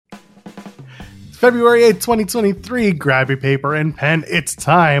February 8th, 2023. Grab your paper and pen. It's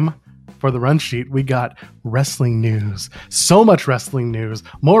time for the run sheet. We got wrestling news. So much wrestling news.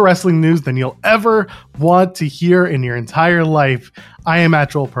 More wrestling news than you'll ever want to hear in your entire life. I am at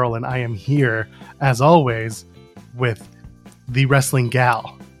Joel Pearl, and I am here, as always, with the wrestling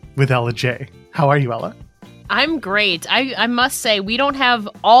gal, with Ella J. How are you, Ella? I'm great. I must say, we don't have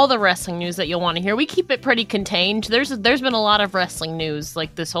all the wrestling news that you'll want to hear. We keep it pretty contained. There's been a lot of wrestling news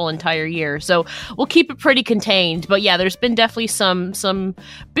like this whole entire year, so we'll keep it pretty contained. But yeah, there's been definitely some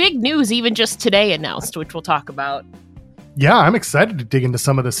big news even just today announced, which we'll talk about. Yeah, I'm excited to dig into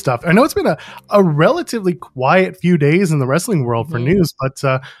some of this stuff. I know it's been a relatively quiet few days in the wrestling world for news, but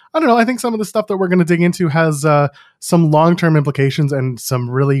I don't know. I think some of the stuff that we're going to dig into has some long-term implications and some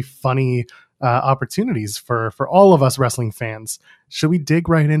really funny opportunities for all of us wrestling fans. Should we dig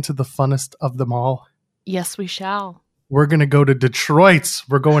right into the funnest of them all? Yes, we shall. We're going to go to Detroit.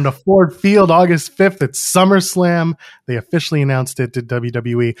 We're going to Ford Field August 5th. It's SummerSlam. They officially announced it to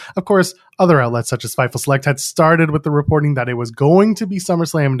WWE. Of course, other outlets such as Fightful Select had started with the reporting that it was going to be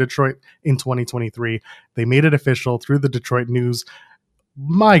SummerSlam in Detroit in 2023. They made it official through the Detroit News.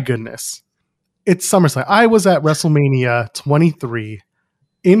 My goodness. It's SummerSlam. I was at WrestleMania 23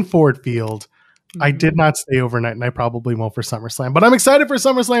 in Ford Field. I did not stay overnight, and I probably won't for SummerSlam, but I'm excited for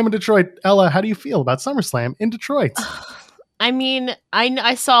SummerSlam in Detroit. Ella, how do you feel about SummerSlam in Detroit? I mean,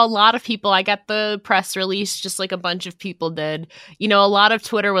 I saw a lot of people. I got the press release just like a bunch of people did. You know, a lot of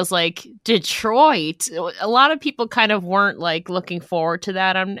Twitter was like, Detroit. A lot of people kind of weren't like looking forward to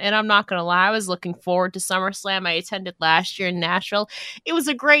that. And I'm not going to lie, I was looking forward to SummerSlam. I attended last year in Nashville. It was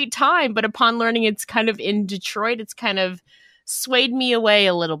a great time, but upon learning it's kind of in Detroit, it's kind of swayed me away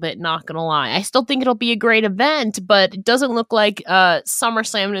a little bit, not gonna lie. I still think it'll be a great event, but it doesn't look like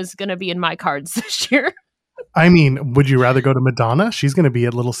SummerSlam is gonna be in my cards this year. I mean, would you rather go to Madonna? She's gonna be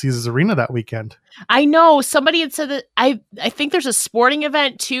at Little Caesars Arena that weekend. I know somebody had said that. I think there's a sporting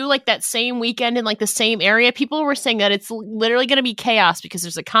event too, like that same weekend in like the same area. People were saying that it's literally gonna be chaos because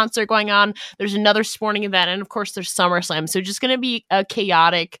there's a concert going on, there's another sporting event, and of course there's SummerSlam. So just gonna be a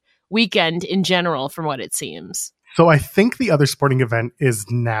chaotic weekend in general, from what it seems. So I think the other sporting event is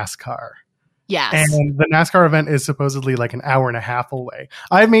NASCAR. Yes. And the NASCAR event is supposedly like an hour and a half away.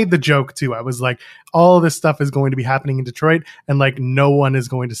 I made the joke too. I was like, all of this stuff is going to be happening in Detroit, and like no one is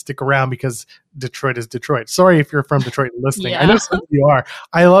going to stick around because Detroit is Detroit. Sorry if you're from Detroit and listening. Yeah. I know some of you are.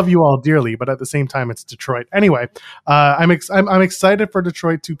 I love you all dearly, but at the same time, it's Detroit. Anyway, I'm excited for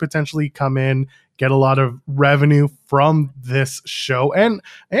Detroit to potentially come in, get a lot of revenue from this show and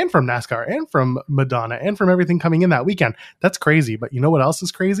from NASCAR and from Madonna and from everything coming in that weekend. That's crazy. But you know what else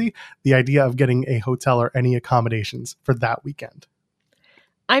is crazy? The idea of getting a hotel or any accommodations for that weekend.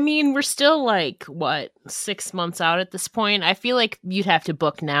 I mean, we're still like, 6 months out at this point. I feel like you'd have to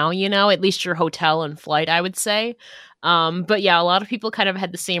book now, you know, at least your hotel and flight, I would say. But yeah, a lot of people kind of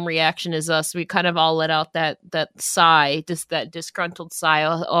had the same reaction as us. We kind of all let out that sigh, just that disgruntled sigh.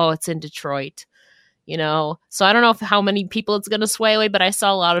 Oh, it's in Detroit. You know, so I don't know how many people it's going to sway away, but I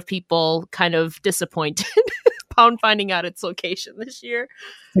saw a lot of people kind of disappointed upon finding out its location this year.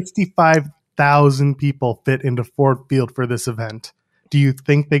 65,000 people fit into Ford Field for this event. Do you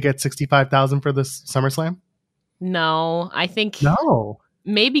think they get 65,000 for this SummerSlam? No, I think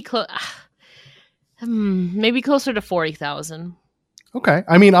maybe maybe closer to 40,000. Okay.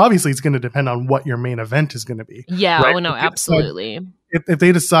 I mean, obviously it's going to depend on what your main event is going to be. Yeah. Right? Oh, no, absolutely. If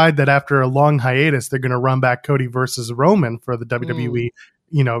they decide that after a long hiatus, they're going to run back Cody versus Roman for the WWE,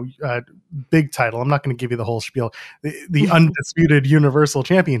 big title. I'm not going to give you the whole spiel, the undisputed Universal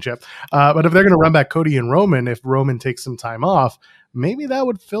Championship. But if they're going to run back Cody and Roman, if Roman takes some time off, maybe that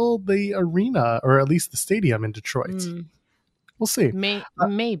would fill the arena or at least the stadium in Detroit. We'll see.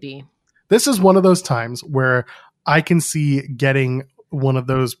 Maybe. This is one of those times where I can see getting one of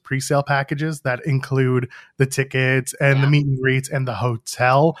those pre-sale packages that include the tickets and the meet and greets and the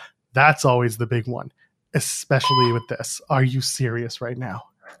hotel. That's always the big one, especially with this. Are you serious right now?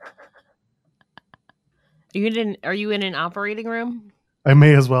 Are you in an operating room? I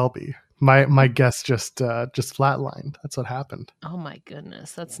may as well be. My guess just flatlined. That's what happened. Oh my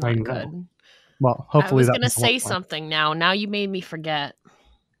goodness, that's not good. Well, hopefully I was going to say something now. Now you made me forget.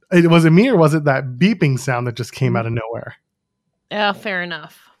 Was it me or was it that beeping sound that just came out of nowhere? Yeah, fair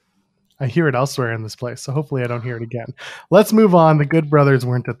enough. I hear it elsewhere in this place, so hopefully I don't hear it again. Let's move on. The Good Brothers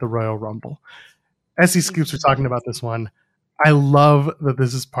weren't at the Royal Rumble. SE Scoops are talking about this one. I love that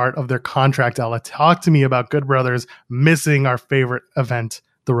this is part of their contract. Ella, talk to me about Good Brothers missing our favorite event,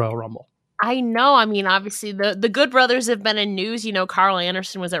 the Royal Rumble. I know. I mean, obviously, the Good Brothers have been in news. You know, Carl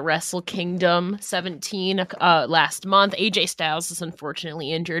Anderson was at Wrestle Kingdom 17 last month. AJ Styles is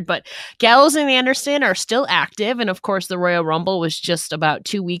unfortunately injured, but Gallows and Anderson are still active. And of course, the Royal Rumble was just about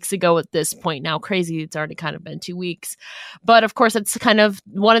 2 weeks ago at this point. Now, crazy, it's already kind of been 2 weeks. But of course, it's kind of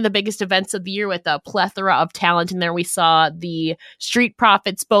one of the biggest events of the year with a plethora of talent in there. We saw the Street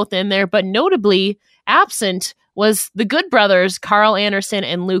Profits both in there, but notably absent was the Good Brothers, Carl Anderson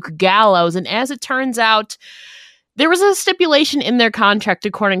and Luke Gallows. And as it turns out, there was a stipulation in their contract,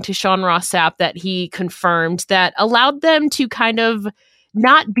 according to Sean Ross Sapp, that he confirmed that allowed them to kind of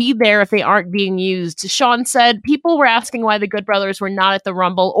not be there if they aren't being used. Sean said people were asking why the Good Brothers were not at the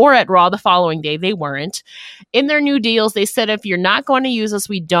Rumble or at Raw the following day. They weren't. In their new deals, they said, if you're not going to use us,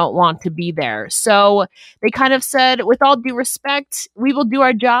 we don't want to be there. So they kind of said, with all due respect, we will do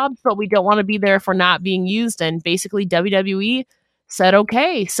our jobs, but we don't want to be there if we're not being used. And basically WWE said,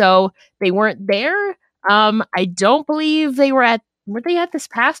 okay. So they weren't there. I don't believe were they at this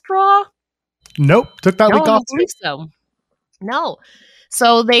past Raw? Nope. Took that week I off. don't believe so. No.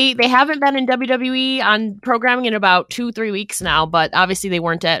 So they haven't been in WWE on programming in about 2-3 weeks now, but obviously they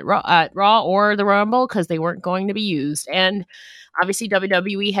weren't at Raw or the Rumble because they weren't going to be used. And obviously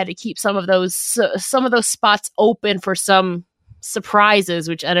WWE had to keep some of those spots open for some surprises,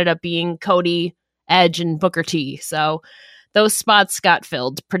 which ended up being Cody, Edge, and Booker T. So those spots got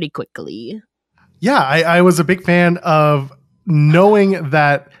filled pretty quickly. Yeah, I was a big fan of knowing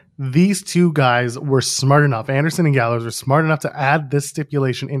that these two guys were smart enough. Anderson and Gallows were smart enough to add this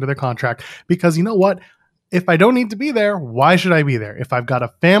stipulation into their contract because you know what? If I don't need to be there, why should I be there? If I've got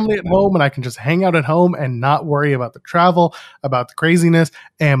a family at home and I can just hang out at home and not worry about the travel, about the craziness,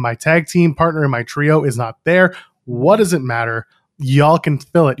 and my tag team partner in my trio is not there, what does it matter? Y'all can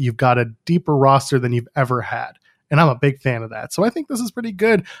fill it. You've got a deeper roster than you've ever had. And I'm a big fan of that. So I think this is pretty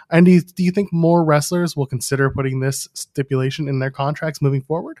good. And do you think more wrestlers will consider putting this stipulation in their contracts moving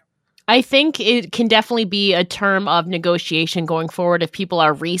forward? I think it can definitely be a term of negotiation going forward if people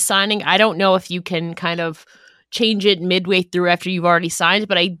are re-signing. I don't know if you can kind of change it midway through after you've already signed,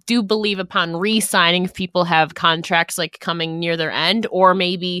 but I do believe upon re-signing, if people have contracts like coming near their end, or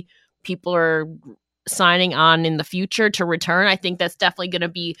maybe people are signing on in the future to return, I think that's definitely going to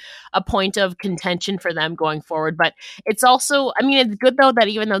be a point of contention for them going forward. But it's also, I mean, it's good though that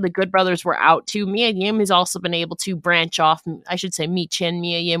even though the Good Brothers were out too, Mia Yim has also been able to branch off. I should say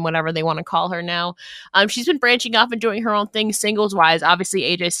Mia Yim, whatever they want to call her now. She's been branching off and doing her own thing singles wise. Obviously,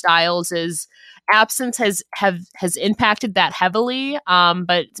 AJ Styles' absence has impacted that heavily,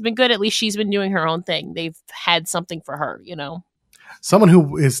 but it's been good. At least she's been doing her own thing. They've had something for her, you know. Someone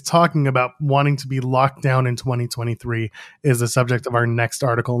who is talking about wanting to be locked down in 2023 is the subject of our next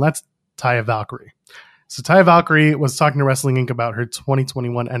article, and that's Taya Valkyrie. So Taya Valkyrie was talking to Wrestling Inc. about her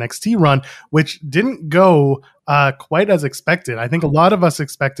 2021 NXT run, which didn't go quite as expected. I think a lot of us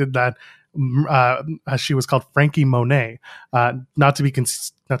expected that she was called Frankie Monet, not to be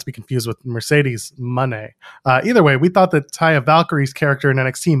confused with Mercedes Monet. Either way, we thought that Taya Valkyrie's character in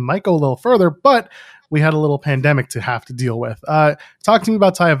NXT might go a little further, but we had a little pandemic to have to deal with. Talk to me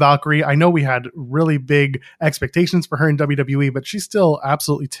about Taya Valkyrie. I know we had really big expectations for her in WWE, but she's still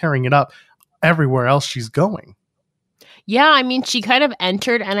absolutely tearing it up everywhere else she's going. Yeah, I mean, she kind of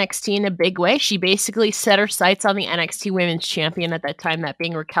entered NXT in a big way. She basically set her sights on the NXT Women's Champion at that time, that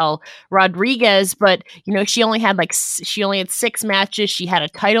being Raquel Rodriguez. But, you know, she only had 6 matches. She had a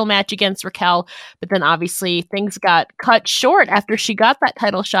title match against Raquel, but then obviously things got cut short after she got that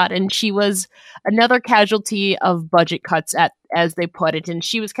title shot, and she was another casualty of budget cuts as they put it. And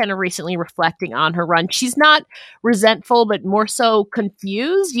she was kind of recently reflecting on her run. She's not resentful, but more so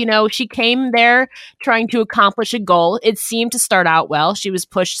confused. You know, she came there trying to accomplish a goal. It seemed to start out well. She was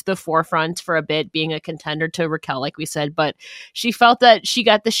pushed to the forefront for a bit, being a contender to Raquel, like we said, but she felt that she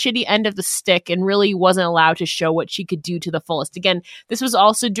got the shitty end of the stick and really wasn't allowed to show what she could do to the fullest. Again, this was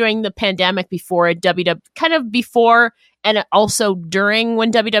also during the pandemic before kind of before and also during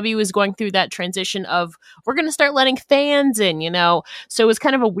when WWE was going through that transition of, we're going to start letting fans in, you know? So it was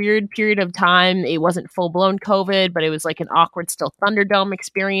kind of a weird period of time. It wasn't full-blown COVID, but it was like an awkward still Thunderdome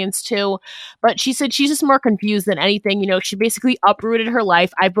experience too. But she said she's just more confused than anything. You know, she basically uprooted her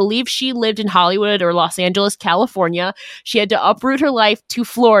life. I believe she lived in Hollywood or Los Angeles, California. She had to uproot her life to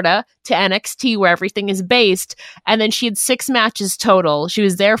Florida, to NXT, where everything is based. And then she had 6 matches total. She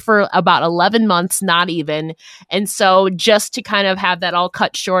was there for about 11 months, not even. And so just to kind of have that all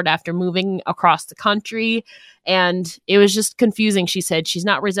cut short after moving across the country. And it was just confusing. She said she's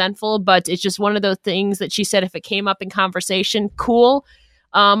not resentful, but it's just one of those things that she said if it came up in conversation, cool.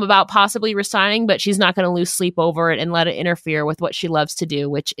 about possibly resigning, but she's not going to lose sleep over it and let it interfere with what she loves to do,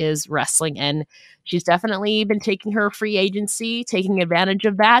 which is wrestling. And she's definitely been taking her free agency, taking advantage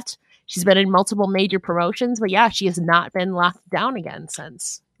of that. She's been in multiple major promotions, but yeah, she has not been locked down again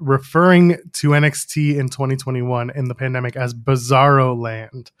since. Referring to NXT in 2021 in the pandemic as Bizarro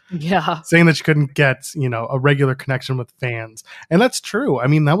Land. Yeah. Saying that she couldn't get, a regular connection with fans. And that's true. I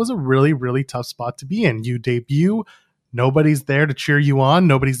mean, that was a really, really tough spot to be in. You debut, nobody's there to cheer you on.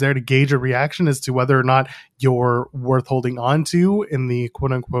 Nobody's there to gauge a reaction as to whether or not you're worth holding on to in the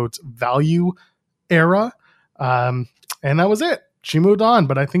quote unquote value era. And that was it. She moved on,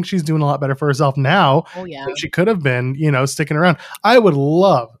 but I think she's doing a lot better for herself now than she could have been, sticking around. I would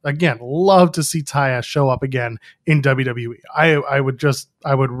love to see Taya show up again in WWE. I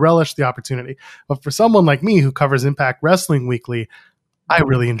would relish the opportunity. But for someone like me who covers Impact Wrestling weekly, I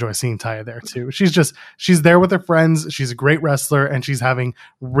really enjoy seeing Taya there too. She's there with her friends. She's a great wrestler and she's having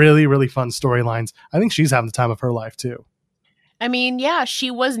really, really fun storylines. I think she's having the time of her life too. I mean, yeah, she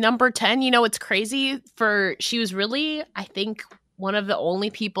was number 10. It's crazy she was really, I think, one of the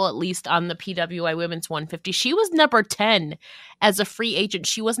only people, at least on the PWI Women's 150. She was number 10 as a free agent.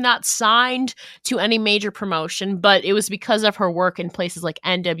 She was not signed to any major promotion, but it was because of her work in places like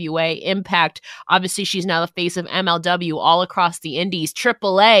NWA, Impact. Obviously, she's now the face of MLW all across the indies,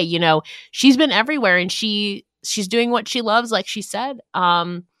 AAA. She's been everywhere, and she's doing what she loves, like she said.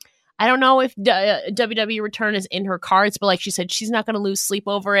 I don't know if WWE return is in her cards, but like she said, she's not going to lose sleep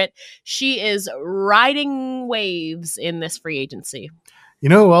over it. She is riding waves in this free agency.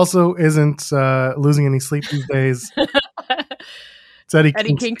 Who also isn't losing any sleep these days? It's Eddie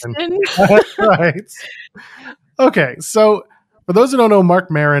Kingston. That's right. Okay, so for those who don't know, Mark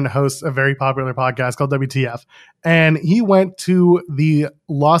Maron hosts a very popular podcast called WTF, and he went to the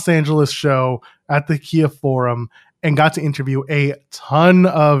Los Angeles show at the Kia Forum and got to interview a ton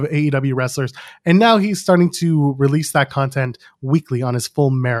of AEW wrestlers. And now he's starting to release that content weekly on his full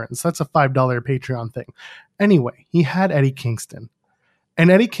Maron. So that's a $5 Patreon thing. Anyway, he had Eddie Kingston.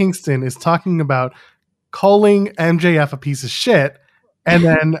 And Eddie Kingston is talking about calling MJF a piece of shit and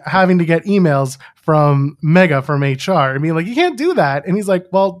then having to get emails from Mega from HR and being like, you can't do that. And he's like,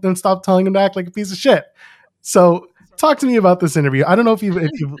 well, then stop telling him to act like a piece of shit. So talk to me about this interview. I don't know if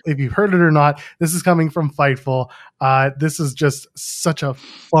you've heard it or not. This is coming from Fightful. This is just such a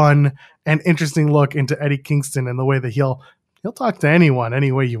fun and interesting look into Eddie Kingston and the way that he'll talk to anyone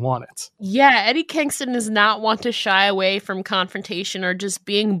any way you want it. Yeah, Eddie Kingston does not want to shy away from confrontation or just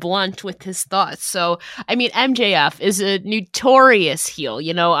being blunt with his thoughts. So, I mean, MJF is a notorious heel,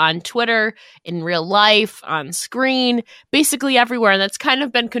 on Twitter, in real life, on screen, basically everywhere. And that's kind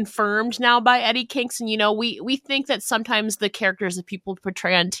of been confirmed now by Eddie Kingston. We think that sometimes the characters that people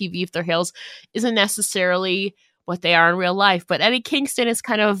portray on TV, if they're heels, isn't necessarily what they are in real life. But Eddie Kingston is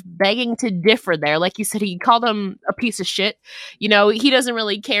kind of begging to differ there. Like you said, he called him a piece of shit. He doesn't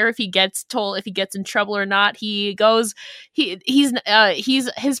really care if he gets in trouble or not. He goes,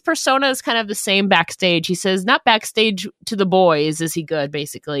 his persona is kind of the same backstage. He says, not backstage to the boys is he good,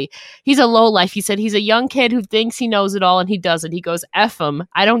 basically. He's a lowlife. He said he's a young kid who thinks he knows it all and he doesn't. He goes, F him.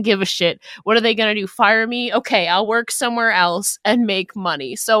 I don't give a shit. What are they going to do? Fire me? Okay, I'll work somewhere else and make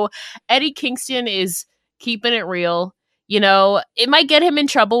money. So Eddie Kingston is keeping it real. It might get him in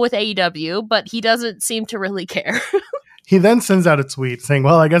trouble with AEW, but he doesn't seem to really care. He then sends out a tweet saying,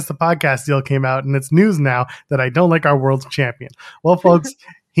 well, I guess the podcast deal came out and it's news now that I don't like our world champion. Well, folks,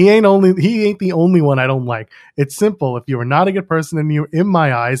 he ain't the only one I don't like. It's simple. If you are not a good person and you're in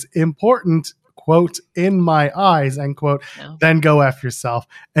my eyes, important, quote, in my eyes, end quote, then go F yourself.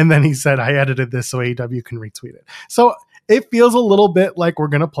 And then he said, I edited this so AEW can retweet it. So it feels a little bit like we're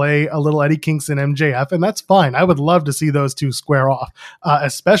going to play a little Eddie Kingston MJF, and that's fine. I would love to see those two square off,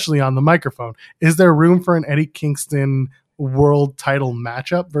 especially on the microphone. Is there room for an Eddie Kingston world title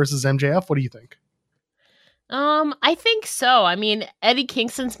matchup versus MJF? What do you think? I think so. I mean, Eddie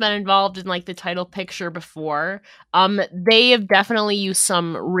Kingston's been involved in the title picture before. They have definitely used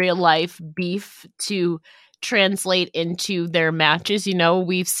some real life beef to translate into their matches.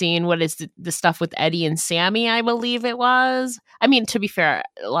 We've seen what is the stuff with Eddie and Sammy, I believe it was. I mean, to be fair,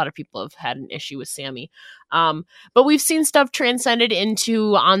 a lot of people have had an issue with Sammy. But we've seen stuff transcended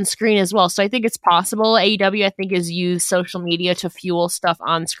into on screen as well. So I think it's possible. AEW, I think, has used social media to fuel stuff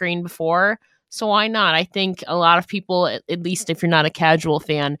on screen before. So why not? I think a lot of people, at least if you're not a casual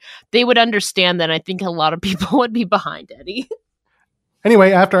fan, they would understand that. I think a lot of people would be behind Eddie.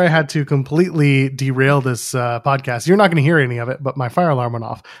 Anyway, after I had to completely derail this podcast, you're not going to hear any of it, but my fire alarm went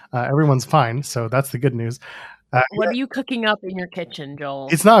off. Everyone's fine, so that's the good news. What are you cooking up in your kitchen, Joel?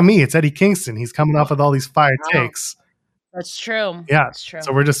 It's not me. It's Eddie Kingston. He's coming off with all these fire takes. That's true. Yeah. That's true.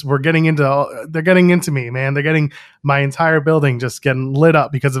 So we're getting into, they're getting into me, man. They're getting my entire building just getting lit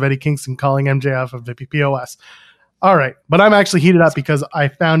up because of Eddie Kingston calling MJF of the POS. All right. But I'm actually heated up because I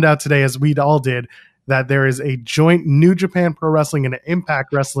found out today, as we all did, that there is a joint New Japan Pro Wrestling and an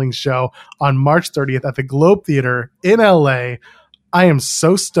Impact Wrestling show on March 30th at the Globe Theater in LA. I am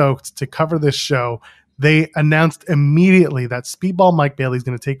so stoked to cover this show. They announced immediately that Speedball Mike Bailey is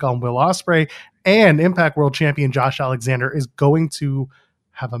going to take on Will Ospreay, and Impact World Champion Josh Alexander is going to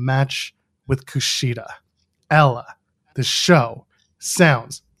have a match with Kushida. Ella, the show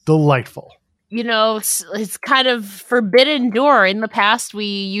sounds delightful. You know, it's kind of forbidden door. In the past, we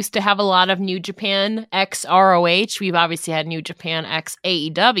used to have a lot of New Japan X ROH. We've obviously had New Japan X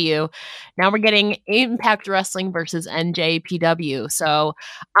AEW. Now we're getting Impact Wrestling versus NJPW. So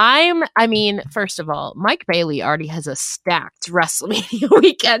I mean, first of all, Mike Bailey already has a stacked WrestleMania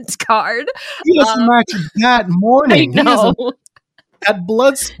weekend card. He has a match that morning. I know. At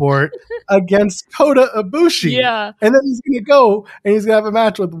Bloodsport against Kota Ibushi. Yeah. And then he's going to go and he's going to have a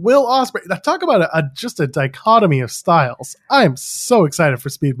match with Will Ospreay. Now, talk about just a dichotomy of styles. I am so excited for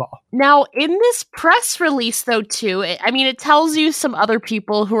Speedball. Now, in this press release, though, too, it tells you some other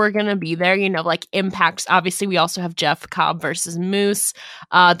people who are going to be there, you know, like Impacts. Obviously, we also have Jeff Cobb versus Moose.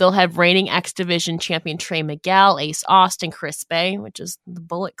 They'll have reigning X Division champion Trey Miguel, Ace Austin, Chris Bay, which is the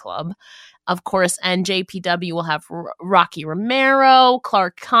Bullet Club. Of course, NJPW will have Rocky Romero,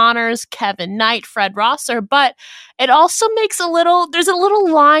 Clark Connors, Kevin Knight, Fred Rosser, but it also makes there's a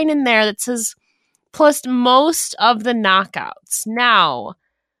little line in there that says, plus most of the knockouts. Now,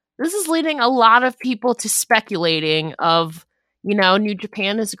 this is leading a lot of people to speculating of, you know, New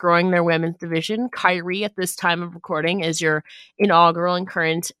Japan is growing their women's division. Kairi, at this time of recording, is your inaugural and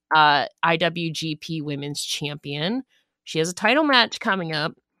current IWGP Women's Champion. She has a title match coming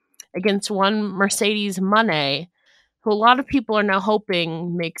up against one Mercedes Moné, who a lot of people are now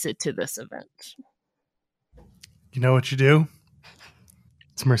hoping makes it to this event. You know what you do?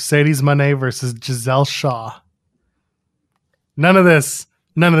 It's Mercedes Moné versus Giselle Shaw. None of this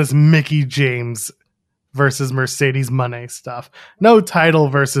Mickie James versus Mercedes Moné stuff. No title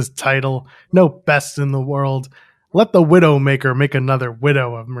versus title. No best in the world. Let the Widowmaker make another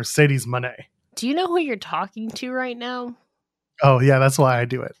widow of Mercedes Moné. Do you know who you're talking to right now? Oh, yeah, that's why I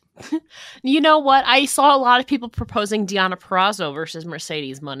do it. You know what? I saw a lot of people proposing Deonna Purrazzo versus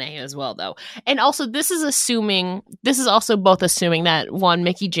Mercedes Moné as well, though. And also, this is also both assuming that one,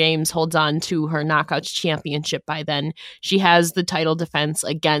 Mickie James holds on to her Knockouts championship by then. She has the title defense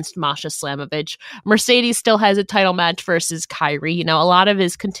against Masha Slamovich. Mercedes still has a title match versus Kairi. You know, a lot of it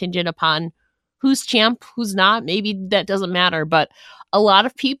is contingent upon who's champ, who's not. Maybe that doesn't matter, but a lot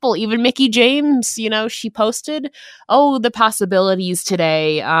of people, even Mickie James, you know, she posted, the possibilities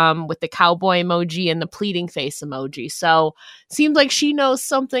today with the cowboy emoji and the pleading face emoji. So seems like she knows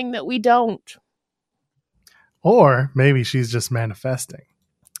something that we don't. Or maybe she's just manifesting.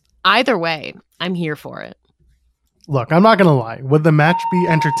 Either way, I'm here for it. Look, I'm not going to lie. Would the match be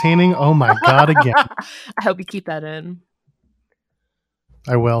entertaining? Oh my God, again. I hope you keep that in.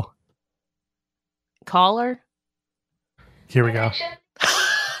 I will. Caller? Here we go.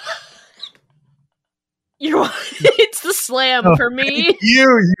 It's the slam for me.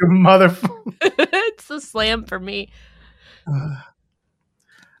 You motherfucker. It's the slam for me. I'm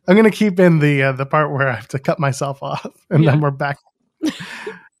gonna keep in the part where I have to cut myself off, and then we're back.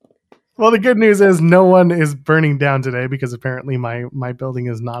 Well, the good news is no one is burning down today because apparently my building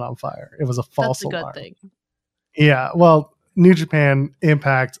is not on fire. It was a false alarm. That's a good thing. Yeah. Well, New Japan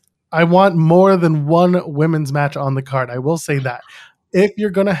Impact. I want more than one women's match on the card. I will say that. If you're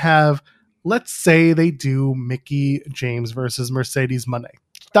gonna have, let's say they do Mickie James versus Mercedes Moné.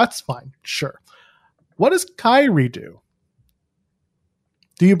 That's fine. Sure. What does Kairi do?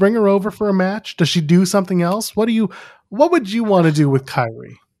 Do you bring her over for a match? Does she do something else? What would you want to do with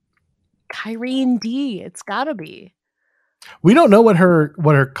Kairi? Kairi and D. It's gotta be. We don't know what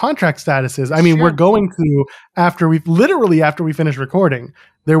her contract status is. I mean, we're going to, after we finish recording,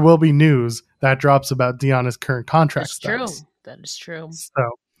 there will be news that drops about Deonna's current contract status. True. That is true.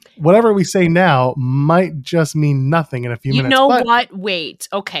 So whatever we say now might just mean nothing in a few minutes. You know what? Wait.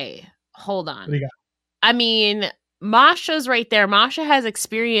 Okay. Hold on. What do you got? I mean, Masha's right there. Masha has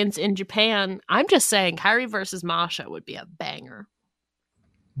experience in Japan. I'm just saying Kairi versus Masha would be a banger.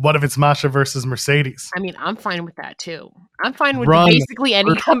 What if it's Masha versus Mercedes? I mean, I'm fine with that too. I'm fine with basically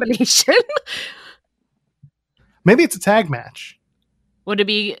any combination. Maybe it's a tag match. Would it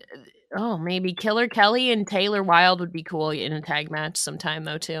be... Oh, maybe Killer Kelly and Taylor Wilde would be cool in a tag match sometime,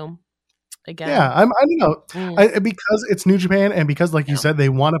 though, too. again. Yeah, I don't know. Because it's New Japan and because, like you said, they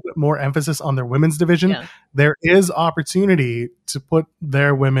want to put more emphasis on their women's division, there is opportunity to put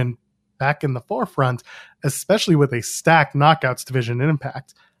their women back in the forefront, especially with a stacked knockouts division in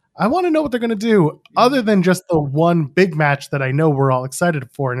Impact. I want to know what they're going to do other than just the one big match that I know we're all excited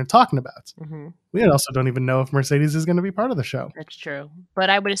for and talking about. Mm-hmm. We also don't even know if Mercedes is going to be part of the show. That's true. But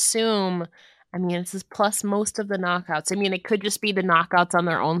I would assume, I mean, this is plus most of the knockouts. I mean, it could just be the knockouts on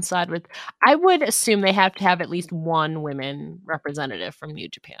their own side. I would assume they have to have at least one women representative from New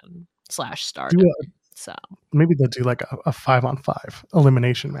Japan / Stardom. So maybe they'll do like a 5-on-5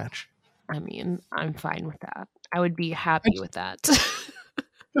 elimination match. I mean, I'm fine with that. I would be happy with that.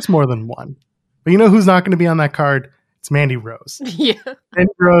 Just more than one. But you know who's not going to be on that card? It's Mandy Rose. Yeah.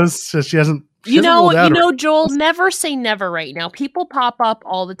 Mandy Rose, she hasn't. Joel, never say never right now. People pop up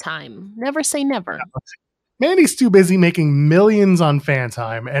all the time. Never say never. Mandy's too busy making millions on fan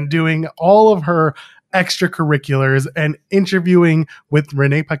time and doing all of her extracurriculars and interviewing with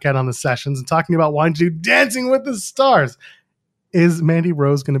Renee Paquette on the sessions and talking about wanting to do Dancing with the Stars. Is Mandy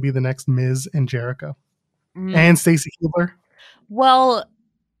Rose going to be the next Miz and Jericho? And Stacey Keibler? Well,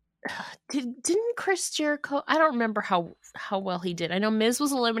 didn't Chris Jericho? I don't remember how well he did. I know Miz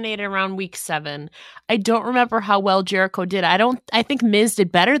was eliminated around week 7. I don't remember how well Jericho did. I think Miz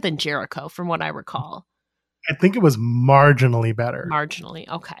did better than Jericho from what I recall. I think it was marginally better. Marginally,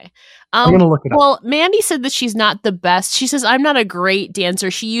 okay. I'm going to look it up. Well, Mandy said that she's not the best. She says, I'm not a great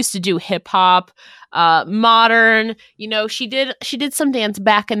dancer. She used to do hip hop, modern. You know, she did some dance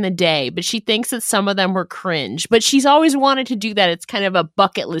back in the day, but she thinks that some of them were cringe. But she's always wanted to do that. It's kind of a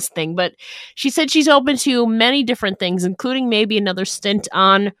bucket list thing. But she said she's open to many different things, including maybe another stint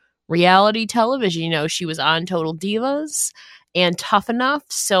on reality television. You know, she was on Total Divas and Tough Enough.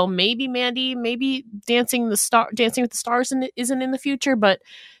 So maybe Mandy, Dancing with the Stars isn't in the future, but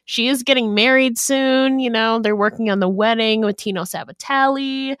she is getting married soon. You know, they're working on the wedding with Tino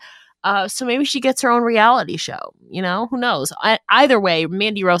Sabatali. So maybe she gets her own reality show. You know, who knows? Either way,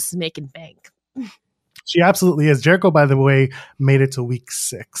 Mandy Rose is making bank. She absolutely is. Jericho, by the way, made it to week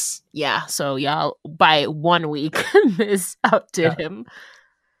 6. Yeah. So yeah, by 1 week, Miz outdid him.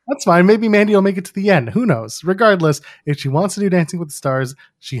 That's fine. Maybe Mandy will make it to the end. Who knows? Regardless, if she wants to do Dancing with the Stars,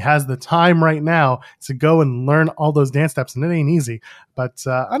 she has the time right now to go and learn all those dance steps, and it ain't easy. But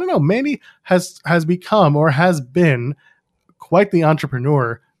I don't know. Mandy has become or has been quite the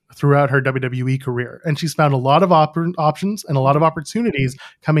entrepreneur throughout her WWE career, and she's found a lot of options and a lot of opportunities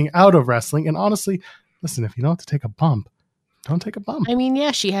coming out of wrestling. And honestly, listen, if you don't have to take a bump, don't take a bump. I mean,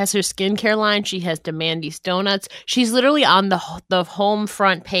 yeah, she has her skincare line. She has Demandy's Donuts. She's literally on the home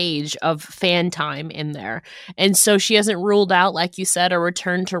front page of Fan Time in there. And so she hasn't ruled out, like you said, a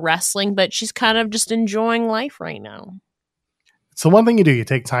return to wrestling, but she's kind of just enjoying life right now. So one thing you do, you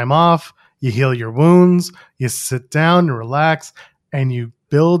take time off, you heal your wounds, you sit down and relax, and you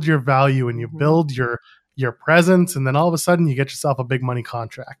build your value and you build your presence. And then all of a sudden you get yourself a big money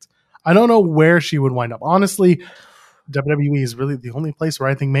contract. I don't know where she would wind up. Honestly, WWE is really the only place where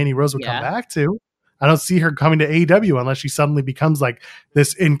I think Mandy Rose would come back to. I don't see her coming to AEW unless she suddenly becomes like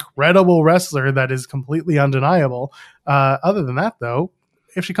this incredible wrestler that is completely undeniable. Other than that, though,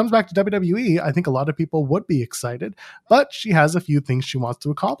 if she comes back to WWE, I think a lot of people would be excited. But she has a few things she wants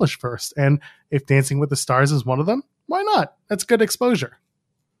to accomplish first. And if Dancing with the Stars is one of them, why not? That's good exposure.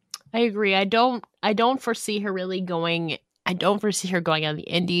 I agree. I don't foresee her really going. I don't foresee her going on the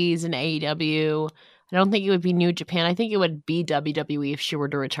Indies and AEW. I don't think it would be New Japan. I think it would be WWE if she were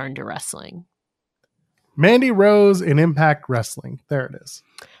to return to wrestling. Mandy Rose in Impact Wrestling. There it is.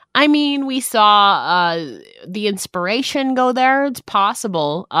 I mean, we saw the Inspiration go there. It's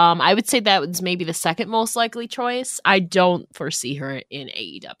possible. I would say that was maybe the second most likely choice. I don't foresee her in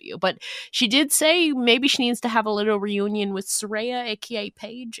AEW. But she did say maybe she needs to have a little reunion with Saraya, a.k.a.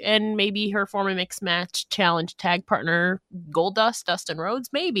 Paige, and maybe her former mixed match challenge tag partner, Goldust, Dustin Rhodes,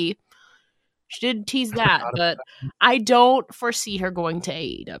 maybe. She did tease that, but I don't foresee her going to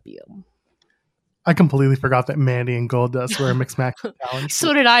AEW. I completely forgot that Mandy and Goldust were a mixed match challenge.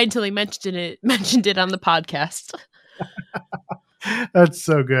 So did I until he mentioned it on the podcast. That's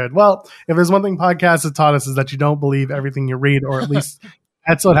so good. Well, if there's one thing podcasts have taught us is that you don't believe everything you read, or at least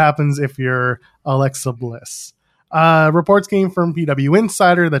that's what happens if you're Alexa Bliss. Reports came from PW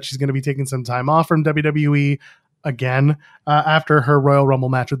Insider that she's going to be taking some time off from WWE again after her Royal Rumble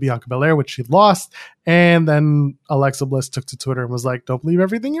match with Bianca Belair, which she lost. And then Alexa Bliss took to Twitter and was like, don't believe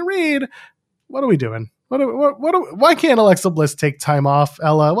everything you read. What are we doing? Why can't Alexa Bliss take time off,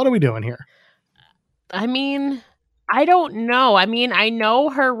 Ella? What are we doing here? I mean, I don't know. I mean, I know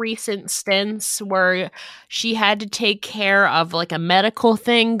her recent stints where she had to take care of like a medical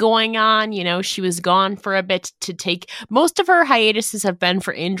thing going on. You know, she was gone for a bit to take most of her hiatuses have been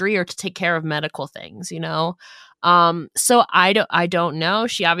for injury or to take care of medical things, you know. So I don't know.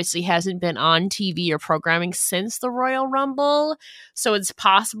 She obviously hasn't been on TV or programming since the Royal Rumble. So it's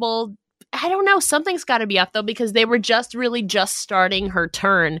possible. I don't know. Something's got to be up though, because they were just starting her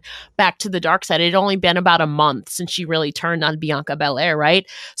turn back to the dark side. It had only been about a month since she really turned on Bianca Belair, right?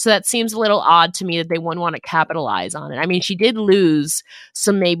 So that seems a little odd to me that they wouldn't want to capitalize on it. I mean, she did lose,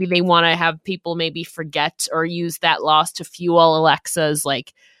 so maybe they want to have people maybe forget or use that loss to fuel Alexa's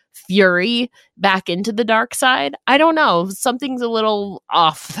like fury back into the dark side. I don't know. Something's a little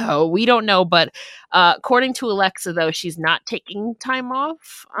off though. We don't know, but according to Alexa though, she's not taking time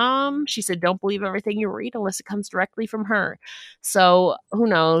off. She said don't believe everything you read unless it comes directly from her. So who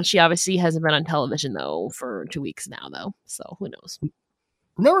knows? She obviously hasn't been on television though for 2 weeks now though. So who knows?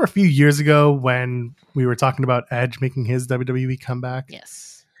 Remember a few years ago when we were talking about Edge making his WWE comeback?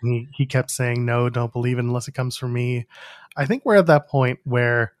 Yes. He kept saying, no, don't believe it unless it comes from me. I think we're at that point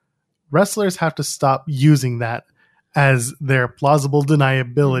where wrestlers have to stop using that as their plausible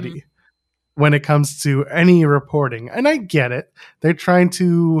deniability when it comes to any reporting. And I get it. They're trying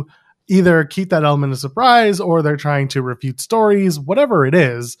to either keep that element of surprise or they're trying to refute stories, whatever it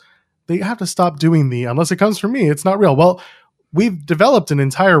is. They have to stop doing the, unless it comes from me, it's not real. Well, we've developed an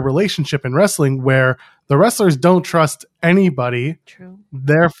entire relationship in wrestling where the wrestlers don't trust anybody. True.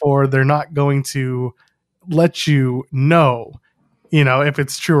 Therefore, they're not going to let you know, if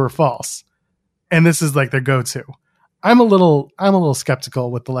it's true or false. And this is like their go-to. I'm a little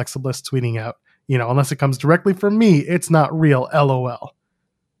skeptical with Alexa Bliss tweeting out, unless it comes directly from me, it's not real, LOL.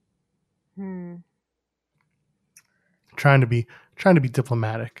 Trying to be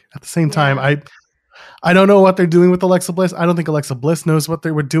diplomatic. At the same time, I don't know what they're doing with Alexa Bliss. I don't think Alexa Bliss knows what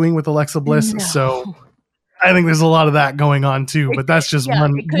they were doing with Alexa Bliss. No. So I think there's a lot of that going on too, but that's just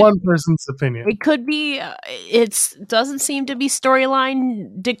one person's opinion. It could be, it doesn't seem to be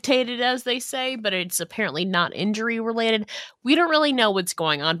storyline dictated as they say, but it's apparently not injury related. We don't really know what's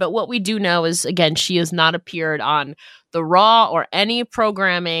going on, but what we do know is, again, she has not appeared on the Raw or any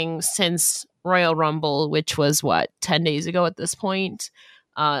programming since Royal Rumble, which was 10 days ago at this point,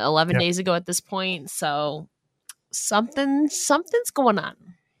 11 days ago at this point. So something's going on.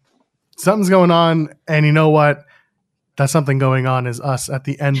 Something's going on, and you know what? That something going on is us at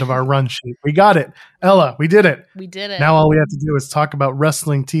the end of our run sheet. We got it. Ella, we did it. We did it. Now all we have to do is talk about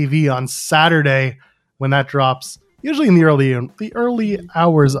wrestling TV on Saturday when that drops, usually in the early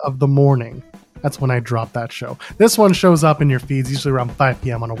hours of the morning. That's when I drop that show. This one shows up in your feeds usually around 5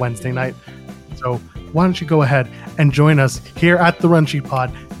 p.m. on a Wednesday night. So why don't you go ahead and join us here at the Run Sheet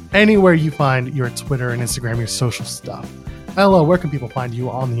Pod, anywhere you find your Twitter and Instagram, your social stuff. Ella, where can people find you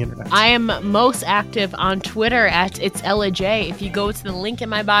on the internet? I am most active on Twitter at It's Ella J. If you go to the link in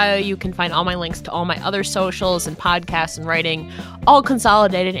my bio, you can find all my links to all my other socials and podcasts and writing, all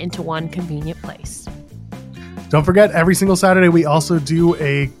consolidated into one convenient place. Don't forget, every single Saturday, we also do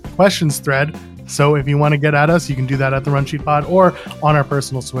a questions thread. So if you want to get at us, you can do that at the Run Sheet Pod or on our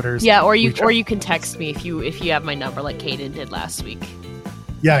personal Twitters. Yeah, or you can text me if you have my number like Kaden did last week.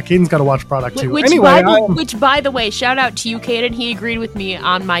 Yeah, Caden's got to watch product too. Which, by the way, shout out to you, Caden. He agreed with me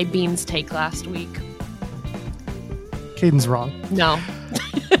on my Beans take last week. Caden's wrong. No.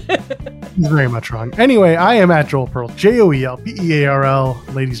 He's very much wrong. Anyway, I am at Joel Pearl,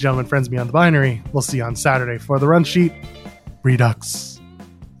 JoelPearl. Ladies, gentlemen, friends beyond the binary. We'll see you on Saturday for the Run Sheet Redux.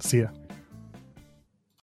 See ya.